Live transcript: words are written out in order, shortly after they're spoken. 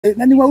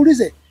Na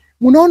niwaulize,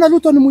 mnaona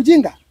Ruto ni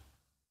mjinga?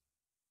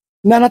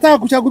 Na anataka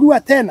kuchaguliwa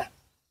tena.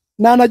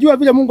 Na anajua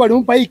vile Mungu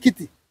alimpa hii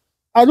kiti.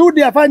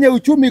 Arudi afanye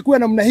uchumi kuwe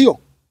namna hiyo.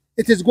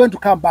 It is going to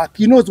come back.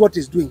 He knows what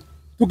he's doing.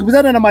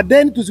 Tukibizana na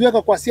madeni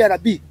tusiweka kwa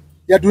CRB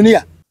ya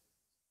dunia.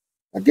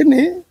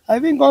 Lakini I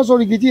think also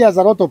Rigiji has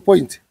a lot of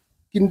point.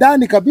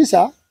 Kindani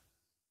kabisa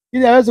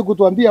ili aweze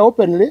kutuambia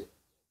openly,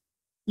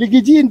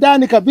 Rigiji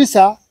ndani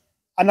kabisa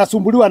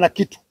anasumbuliwa na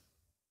kitu.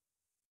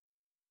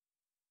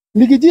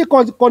 Rigiji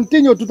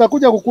continue,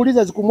 tutakuja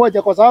kukuuliza siku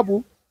moja kwa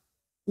sababu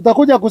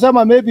tutakuja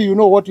kusema maybe you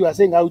know what you are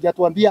saying,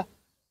 haujatuambia.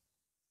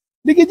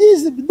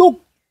 Rigiji look,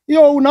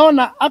 hiyo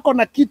unaona ako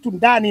na kitu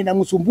ndani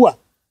inamsumbua.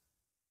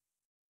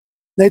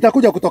 Na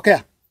itakuja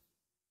kutokea.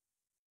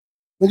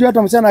 Unajua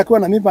hata msichana akiwa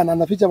na mimba na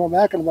anaficha mama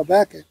yake na baba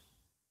yake,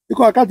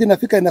 iko wakati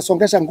inafika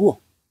inasongesha nguo.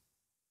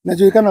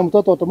 Najulikana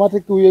mtoto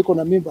automatic huyo iko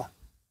na mimba.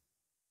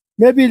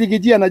 Maybe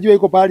Rigiji anajua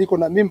iko pahali iko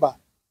na mimba.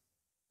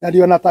 Na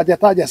ndio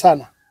anataja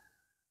sana.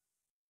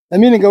 Na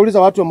mimi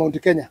ningeuliza watu wa Mount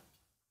Kenya.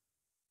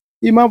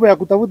 Hii mambo ya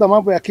kutafuta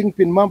mambo ya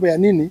kingpin, mambo ya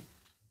nini?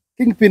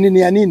 Kingpin ni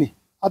ya nini?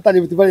 Hata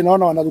Rift Valley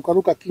naona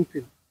wanarukaruka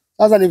kingpin.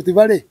 Sasa Rift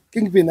Valley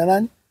kingpin na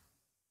nani?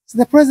 Si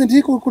the president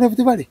iko kwa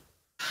Rift Valley.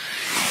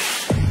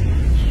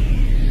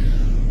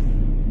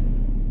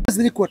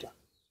 Zilikuwa.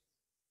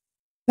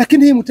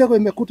 Lakini hii mtego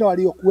imekuta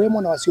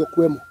waliokuwemo na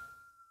wasiokuwemo.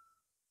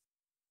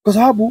 Kwa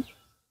sababu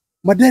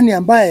madeni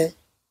ambaye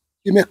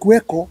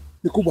imekuweko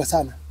ni kubwa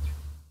sana.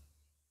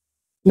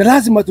 Na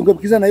lazima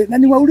tungebikizana na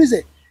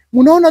niwaulize,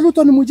 mnaona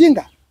Ruto ni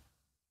mjinga?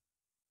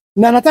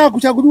 Na anataka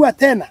kuchaguliwa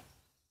tena.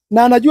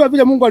 Na anajua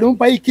vile Mungu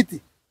alimpa hii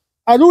kiti.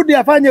 Arudi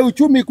afanye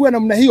uchumi kuwe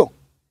namna hiyo.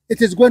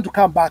 It is going to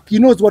come back. He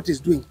knows what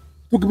he's doing.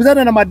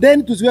 Tukibizana na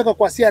madeni tusiweka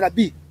kwa CRB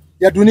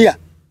ya dunia.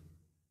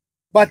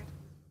 But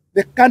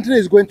the country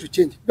is going to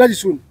change very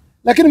soon.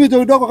 Lakini vitu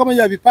vidogo kama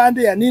ya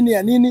vipande ya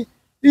nini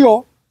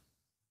hiyo.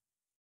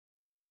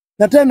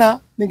 Na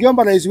tena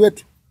ningeomba rais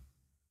wetu,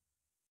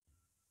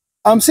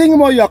 I'm seeing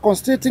more you are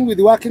concentrating with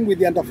working with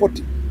the under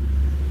 40.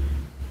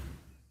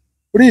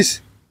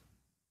 Please,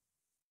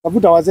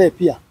 tafuta wazee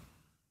pia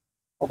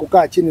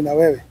wakukaa chini na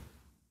wewe.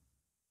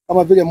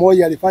 Kama vile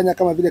Moi alifanya,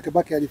 kama vile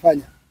Kibaki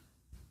alifanya.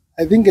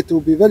 I think it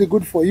will be very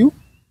good for you.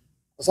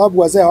 Kwa sababu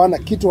wazee hawana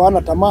kitu,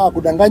 hawana tamaa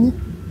kudanganyi.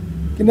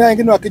 Kina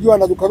wengine wakijua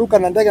anarukaruka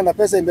na ndege na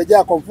pesa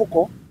imejaa kwa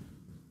mfuko,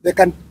 they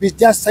can be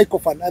just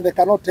psychophant and they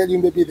cannot tell you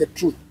maybe the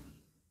truth.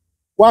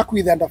 Work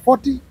with under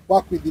 40,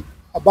 work with the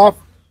above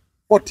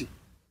 40.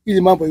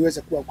 Ili mambo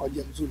iweze kuwa kwa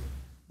njia nzuri.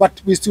 But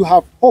we still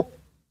have hope.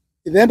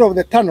 At the end of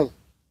the tunnel,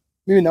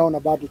 mimi naona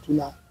bado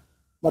tuna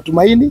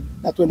matumaini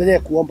na tuendelee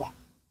kuomba.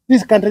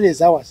 This country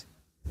is ours.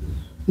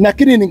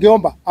 Lakini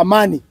ningeomba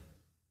amani.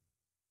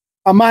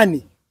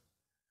 Amani.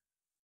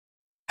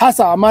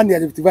 Hasa amani ya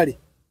Rift Valley.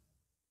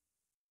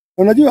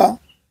 Unajua,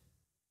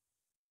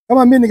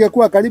 kama mimi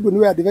ningekuwa karibu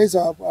niwe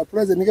advisor wa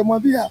president,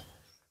 ningemwambia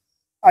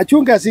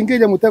achunge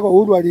asingeje mtego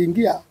Uhuru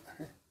aliingia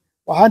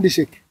wa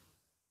handshake.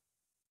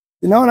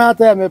 Ninaona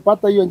hata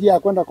amepata hiyo njia ya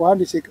kwenda kwa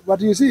handshake.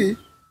 But you see,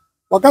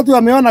 wakati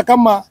wameona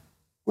kama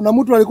kuna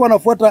mtu alikuwa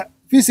anafuata,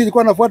 fisi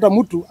ilikuwa anafuata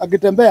mtu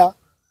akitembea,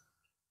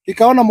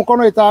 ikaona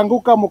mkono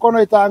itaanguka,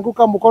 mkono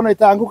itaanguka, mkono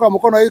itaanguka,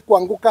 mkono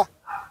haikuanguka.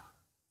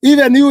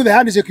 Even you, the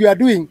handshake you are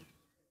doing,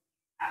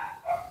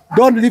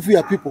 don't leave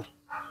your people.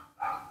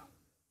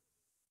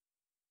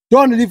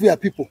 Don't leave your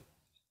people.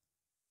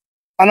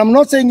 And I'm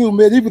not saying you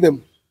may leave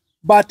them,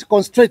 but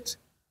concentrate.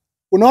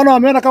 Unaona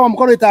wameona kama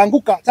mkono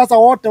itaanguka, sasa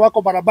wote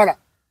wako barabara.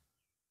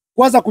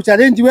 Kwanza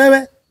kuchallenge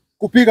wewe,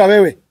 kupiga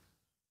wewe.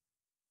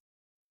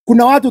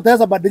 Kuna watu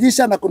utaweza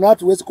badilisha na kuna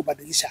watu huwezi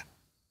kubadilisha.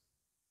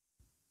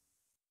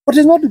 But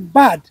it's not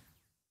bad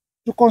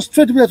to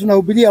concentrate vile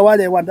tunahubiria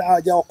wale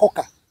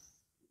hawajaokoka.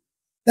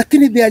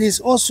 Lakini there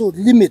is also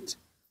limit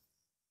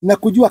na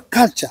kujua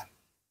culture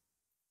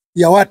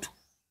ya watu.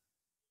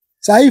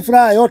 Saa hii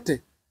furaha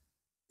yote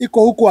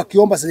iko huko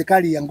akiomba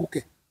serikali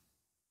ianguke.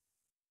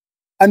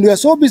 And you are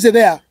so busy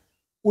there,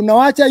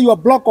 unawacha your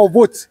block of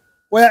votes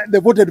where they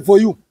voted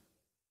for you.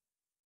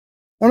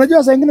 Na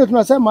unajua saa ingine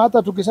tunasema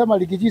hata tukisema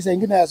Rigiji saa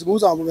ingine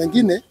yazungumza mambo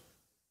mengine,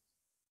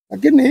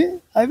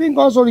 lakini I think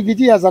also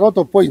Rigiji has a lot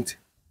of point.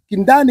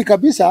 Kindani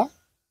kabisa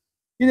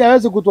ili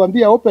aweze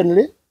kutuambia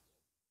openly,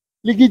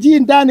 Rigiji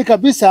ndani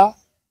kabisa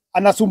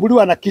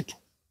anasumbuliwa na kitu.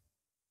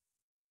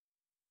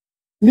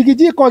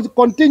 Rigiji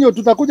continue,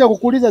 tutakuja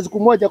kukuuliza siku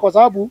moja kwa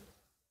sababu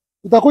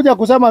tutakuja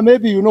kusema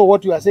maybe you know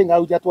what you are saying,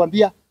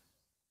 haujatuambia.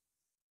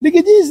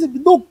 Rigiji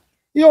look,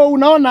 hiyo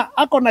unaona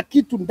ako na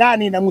kitu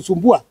ndani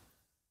inamsumbua.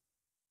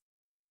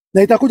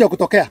 Na itakuja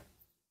kutokea.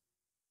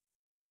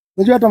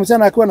 Unajua hata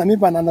msichana akiwa na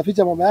mimba na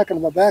anaficha mama yake na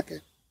baba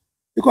yake,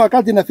 iko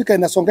wakati inafika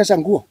inasongesha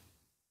nguo.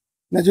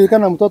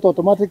 Najulikana mtoto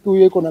automatic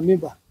huyo iko na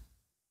mimba.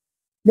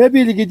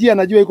 Maybe Rigiji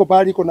anajua iko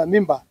pahali iko na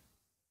mimba.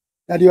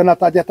 Na ndio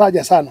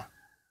anataja sana.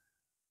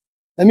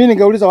 Na mimi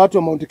ningeuliza watu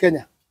wa Mount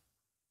Kenya.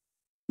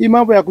 Hii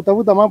mambo ya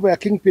kutafuta mambo ya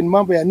kingpin,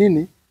 mambo ya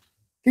nini?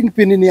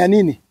 Kingpin ni ya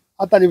nini?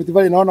 Hata Rift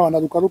Valley naona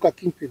wanarukaruka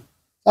kingpin.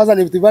 Sasa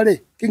Rift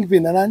Valley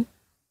kingpin na nani?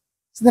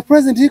 Si the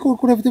president iko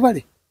kwa Rift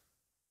Valley.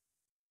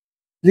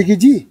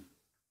 Rigiji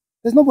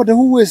There's nobody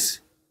who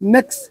is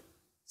next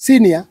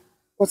senior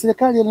kwa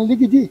serikali ya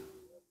Ligiji.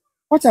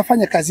 Wacha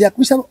afanye kazi yake.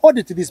 We shall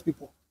audit these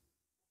people.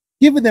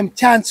 Give them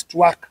chance to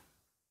work.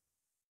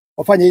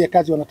 Wafanye ile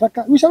kazi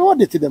wanataka. We shall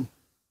audit them.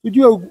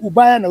 Tujue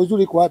ubaya na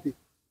uzuri iko wapi.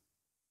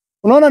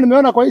 Unaona,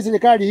 nimeona kwa hii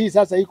serikali hii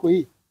sasa iko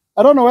hii.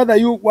 I don't know whether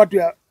you what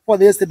you are for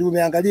the estate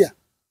umeangalia.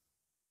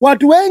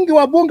 Watu wengi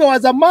wabunge wa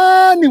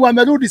zamani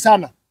wamerudi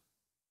sana.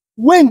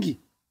 Wengi.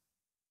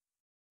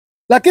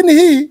 Lakini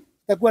hii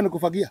itakuwa ni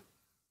kufagia.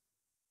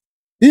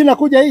 Hii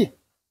inakuja hii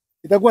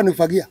itakuwa ni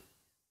kufagia.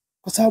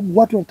 Kwa sababu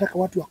watu wanataka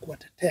watu wa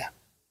kuwatetea.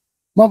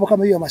 Mambo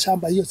kama hiyo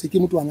mashamba hiyo siki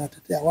mtu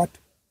anatetea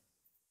watu.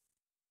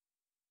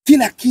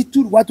 Kila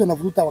kitu watu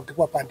wanavuta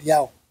wakikuwa pandi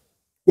yao.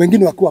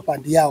 Wengine wakiwa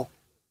pandi yao.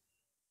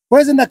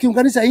 President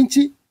akiunganisha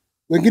nchi,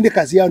 wengine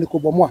kazi yao ni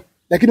kubomoa,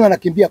 lakini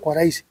wanakimbia kwa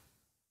rais.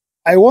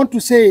 I want to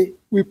say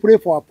we pray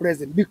for our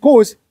president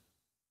because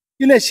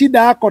ile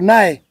shida yako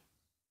naye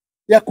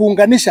ya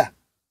kuunganisha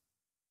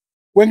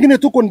wengine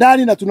tuko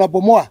ndani na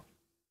tunabomoa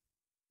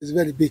is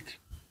very big.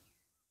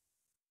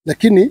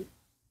 Lakini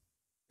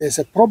there's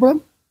a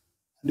problem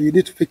and you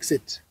need to fix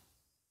it.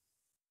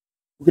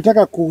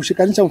 Ukitaka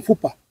kushikanisha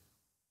mfupa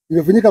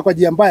imefunyika kwa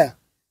njia mbaya,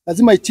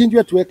 lazima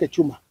ichinjwe tuweke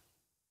chuma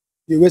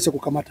ndio iweze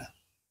kukamata.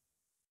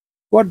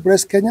 God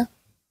bless Kenya.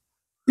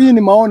 Hii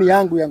ni maoni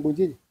yangu ya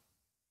Ngunjiri.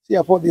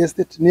 Si for the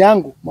estate, ni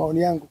yangu,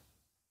 maoni yangu.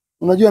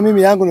 Unajua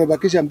mimi yangu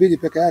nimebakisha 2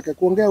 peke yake,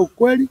 kuongea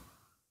ukweli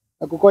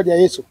na kukoja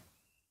Yesu.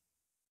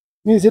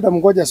 Mimi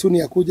sitamngoja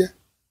Suni akuje.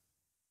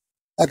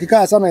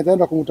 Akikaa sana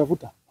itaenda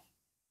kumtafuta.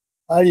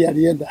 Hali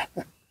alienda.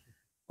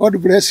 God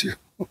bless you.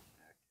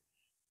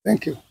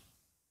 Thank you.